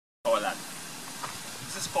our land.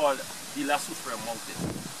 This is called the La Soufrière mountain.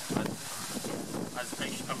 And as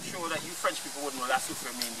I'm sure that you French people would know, La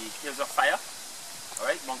Soufrière means the hills of fire, all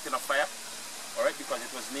right, mountain of fire, all right, because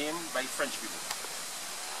it was named by French people.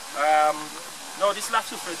 Now this La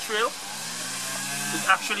Soufrière trail is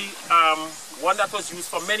actually one that was used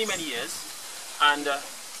for many years, and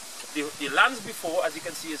the lands before, as you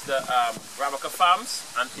can see, is the Rabaka farms,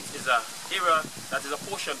 and it is an area that is a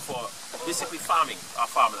portion for basically farming, our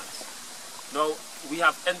farmlands. Now we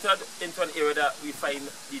have entered into an area that we find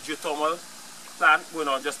the geothermal plant going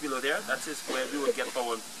on just below there. That is where we will get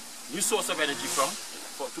our new source of energy from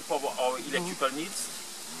to power our electrical needs.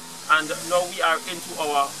 And now we are into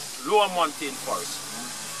our lower mountain forest,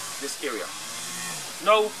 this area.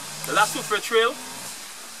 Now the La Soufrière trail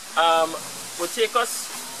will take us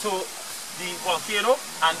to the volcano,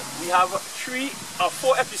 and we have 3 or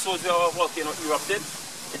 4 episodes where our volcano erupted.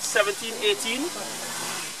 It's 1718,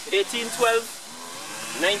 1812,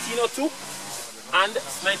 1902, and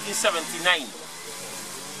 1979.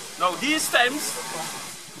 Now these times,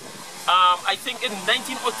 I think in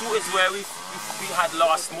 1902 is where we had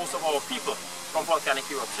lost most of our people from volcanic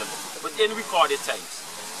eruption, but in recorded times.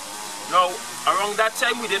 Now around that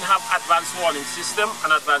time we didn't have advanced warning system and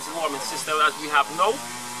advanced warming system as we have now,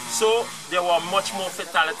 so there were much more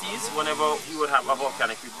fatalities whenever we would have a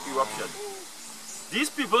volcanic eruption.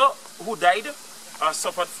 These people who died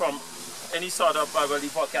suffered from any sort of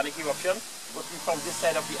volcanic eruption would be from this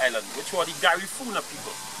side of the island, which were the Garifuna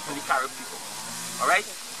people and the Carib people. Alright?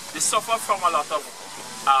 They suffer from a lot of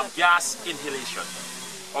gas inhalation.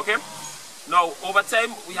 Okay? Now over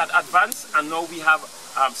time we had advanced, and now we have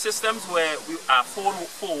systems where we are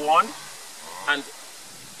forewarned, and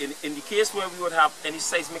in the case where we would have any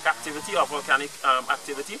seismic activity or volcanic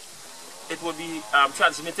activity, it would be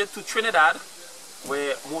transmitted to Trinidad,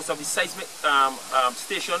 where most of the seismic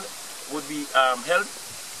station would be held,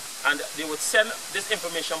 and they would send this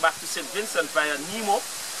information back to St. Vincent via NEMO,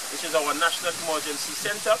 which is our National Emergency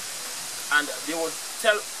Center, and they would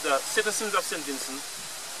tell the citizens of St. Vincent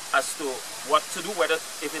as to what to do, whether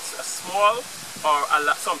if it's a small or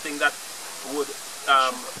something that would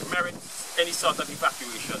merit any sort of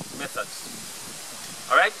evacuation methods.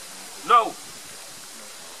 Alright? Now,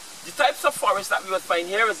 the types of forest that we would find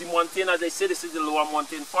here is the mountain. As I said, this is the lower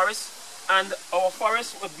mountain forest, and our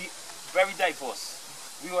forest would be very diverse.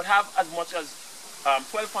 We would have as much as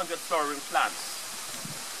 1,200 flowering plants.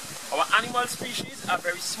 Our animal species are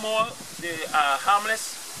very small, they are harmless,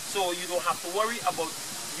 so you don't have to worry about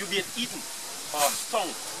you being eaten or stung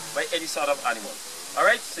by any sort of animal.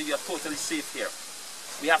 Alright, so you are totally safe here.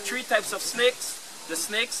 We have 3 types of snakes. The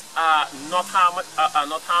snakes are not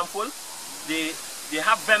harmful. They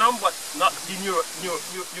have venom, but not the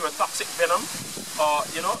neurotoxic venom, or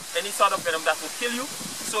any sort of venom that will kill you.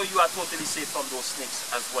 So you are totally safe from those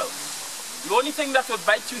snakes as well. The only thing that would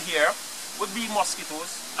bite you here would be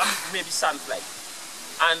mosquitoes and maybe sandfly.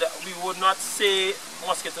 And we would not say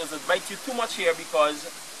mosquitoes would bite you too much here because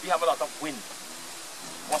we have a lot of wind.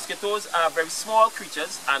 Mosquitoes are very small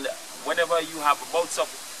creatures, and whenever you have bouts of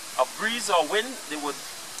breeze or wind, they would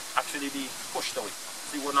actually be pushed away.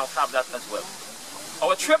 So you would not have that as well.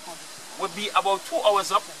 Our trip would be about 2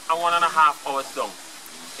 hours up and 1.5 hours down.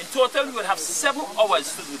 In total, we would have 7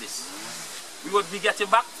 hours to do this. We would be getting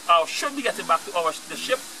back, or should be getting back to the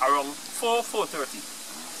ship around 4:30.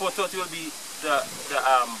 4:30 will be the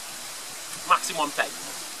maximum time.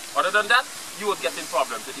 Other than that, you would get in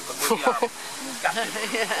problems with the captain.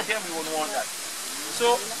 Okay, we wouldn't want that.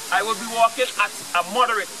 So I will be walking at a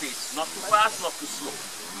moderate pace, not too fast, not too slow.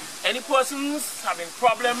 Any persons having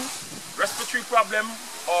problems, respiratory problem,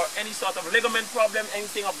 or any sort of ligament problem,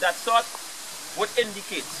 anything of that sort, would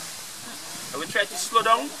indicate. I will try to slow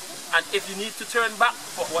down, and if you need to turn back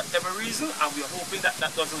for whatever reason, and we are hoping that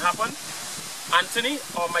that doesn't happen, Anthony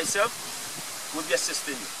or myself will be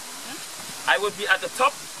assisting you. I will be at the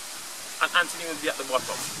top, and Anthony will be at the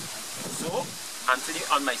bottom. So, Anthony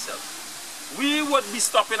and myself. We would be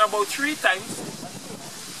stopping about 3 times,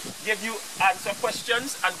 give you answer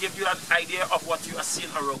questions, and give you an idea of what you are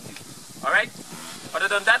seeing around you. Alright? Other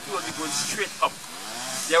than that, we will be going straight up.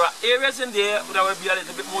 There are areas in there that will be a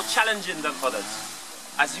little bit more challenging than others.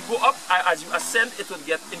 As you go up, as you ascend, it will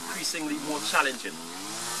get increasingly more challenging.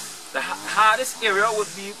 The hardest area would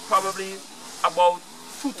be probably about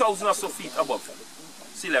 2,000 or so feet above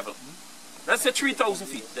sea level. Let's say 3,000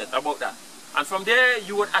 feet, about that. And from there,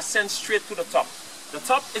 you would ascend straight to the top. The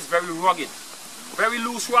top is very rugged, very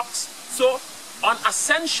loose rocks. So on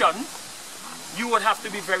ascension, you would have to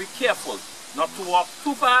be very careful not to walk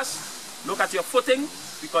too fast. Look at your footing,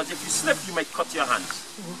 because if you slip, you might cut your hands.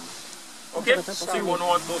 Okay? So you won't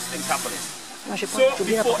want those things happening. Moi, j'ai pas So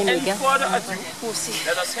oublié before d'apporter mes any gants. further ado, Moi aussi.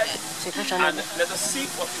 let us head C'est quand j'en ai. and let us see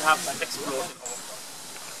what we have to explore in our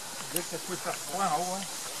Dès que ça peut faire froid en haut, hein.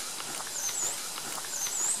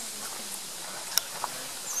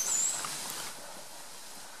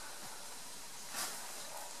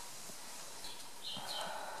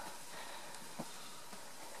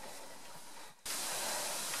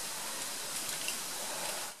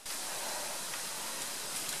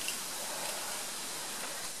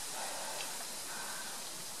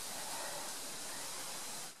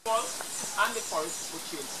 and the forest would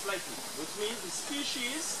change slightly, which means the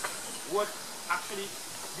species would actually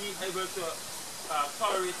be able to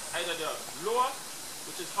tolerate either the lower,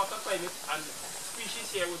 which is hotter climate, and species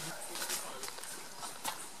here would be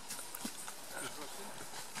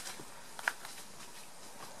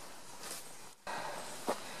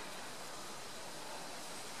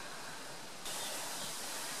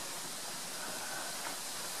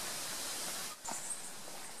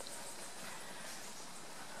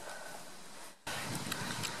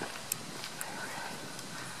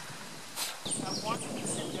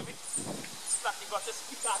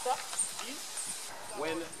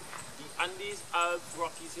when the Andes, Alps,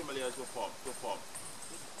 Rockies, Himalayas were formed.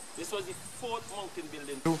 This was the fourth mountain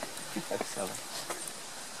building.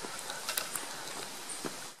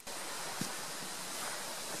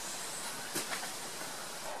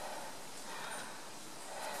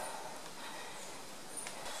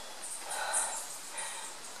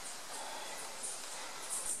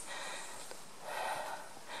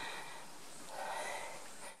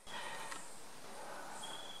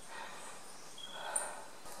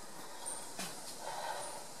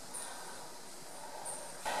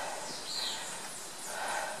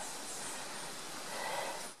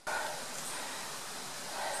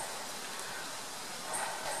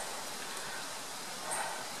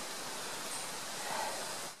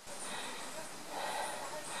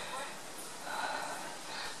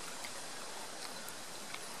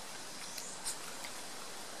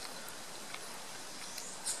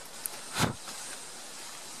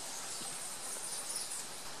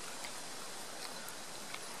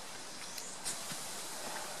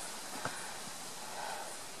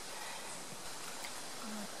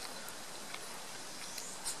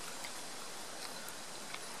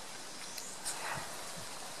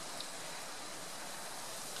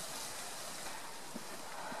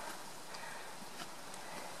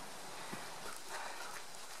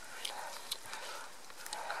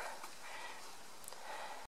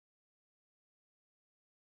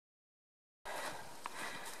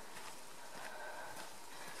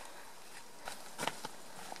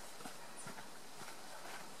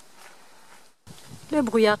 Le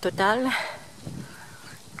brouillard total.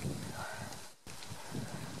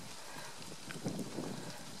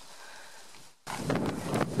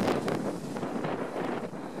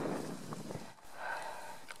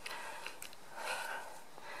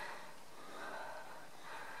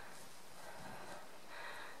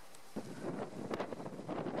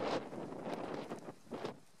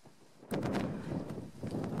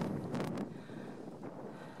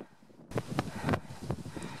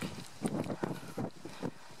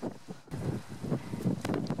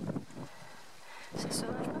 C'est ça,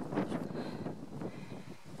 je pense.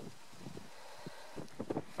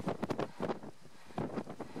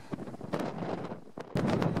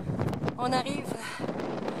 On arrive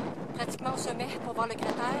pratiquement au sommet pour voir le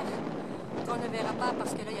cratère, qu'on ne verra pas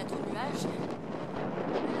parce que là, il y a trop de nuages.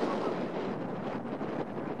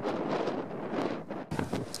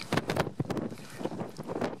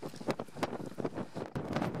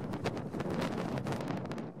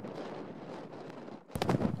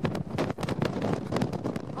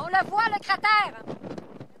 On le voit, le cratère!